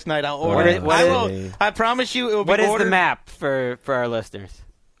order it last night. I'll order it. What I is- will. I promise you it will be What is ordered. the map for our listeners?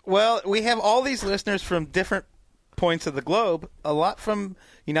 Well, we have all these listeners from different points of the globe. A lot from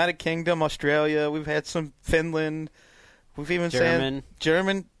United Kingdom, Australia. We've had some Finland. We've even German. said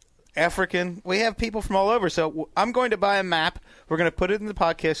German, African. We have people from all over. So I'm going to buy a map. We're going to put it in the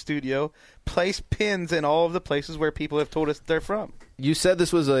podcast studio, place pins in all of the places where people have told us they're from. You said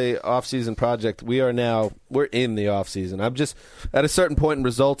this was a off-season project. We're in the off-season. I'm just at a certain point in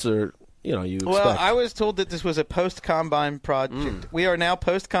results are, you expect. Well, I was told that this was a post-combine project. We are now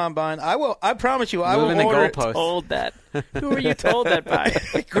post-combine. I promise you, I will Moving the order it. goalposts. told that. Who are you told that by?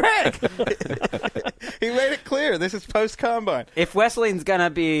 Greg! He made it clear. This is post-combine. If Wesleyan's going to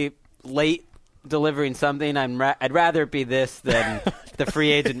be late delivering something, I'd rather it be this than the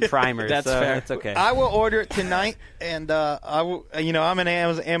free agent primer. That's so fair. It's okay. I will order it tonight, and I will. I'm an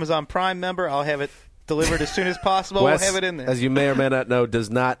Amazon Prime member. I'll have it delivered as soon as possible. Wes, We'll have it in there. as you may or may not know, does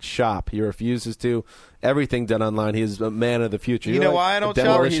not shop. He refuses to. Everything done online. He is a man of the future. You You're know like why I a don't shop?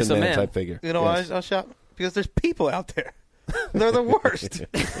 demolition He's a man. type figure. You know Yes. why I'll shop? Because there's people out there. They're the worst.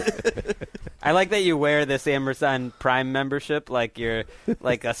 I like that you wear this Amazon Prime membership like you're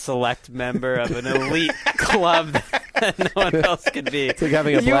like a select member of an elite club that no one else could be. It's like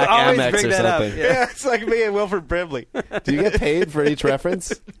having a You black always Amex bring or that up, something. yeah. Yeah, it's like me and Wilford Brimley. Do you get paid for each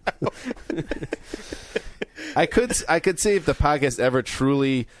reference? I could see if the podcast ever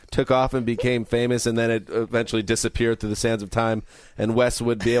truly took off and became famous, and then it eventually disappeared through the sands of time, and Wes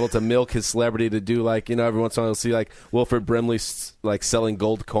would be able to milk his celebrity to do every once in a while you'll see like Wilford Brimley like selling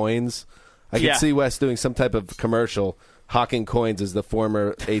gold coins. I could Yeah. see Wes doing some type of commercial hawking coins as the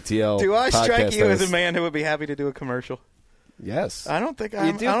former ATL. Do I strike podcast you as a host. man who would be happy to do a commercial? Yes. I don't think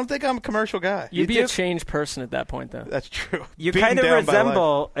I'm a commercial guy. You'd be do? a changed person at that point, though. That's true. You Beaten kind of down by life.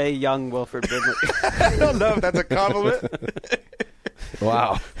 resemble a young Wilford Brimley. I don't know if that's a compliment.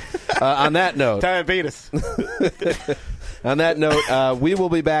 Wow. On that note, Diabetes. On that note, we will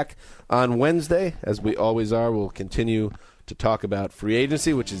be back on Wednesday, as we always are. We'll continue to talk about free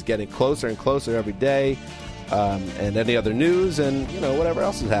agency, which is getting closer and closer every day, and any other news and whatever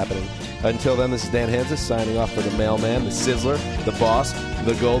else is happening. Until then, this is Dan Hansis signing off for the mailman, the sizzler, the boss,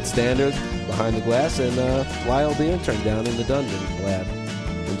 the gold standard behind the glass, and Lyle the intern down in the dungeon lab.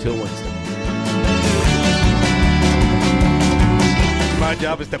 Until Wednesday. My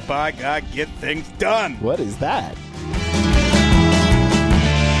job is to buy God, get things done. What is that?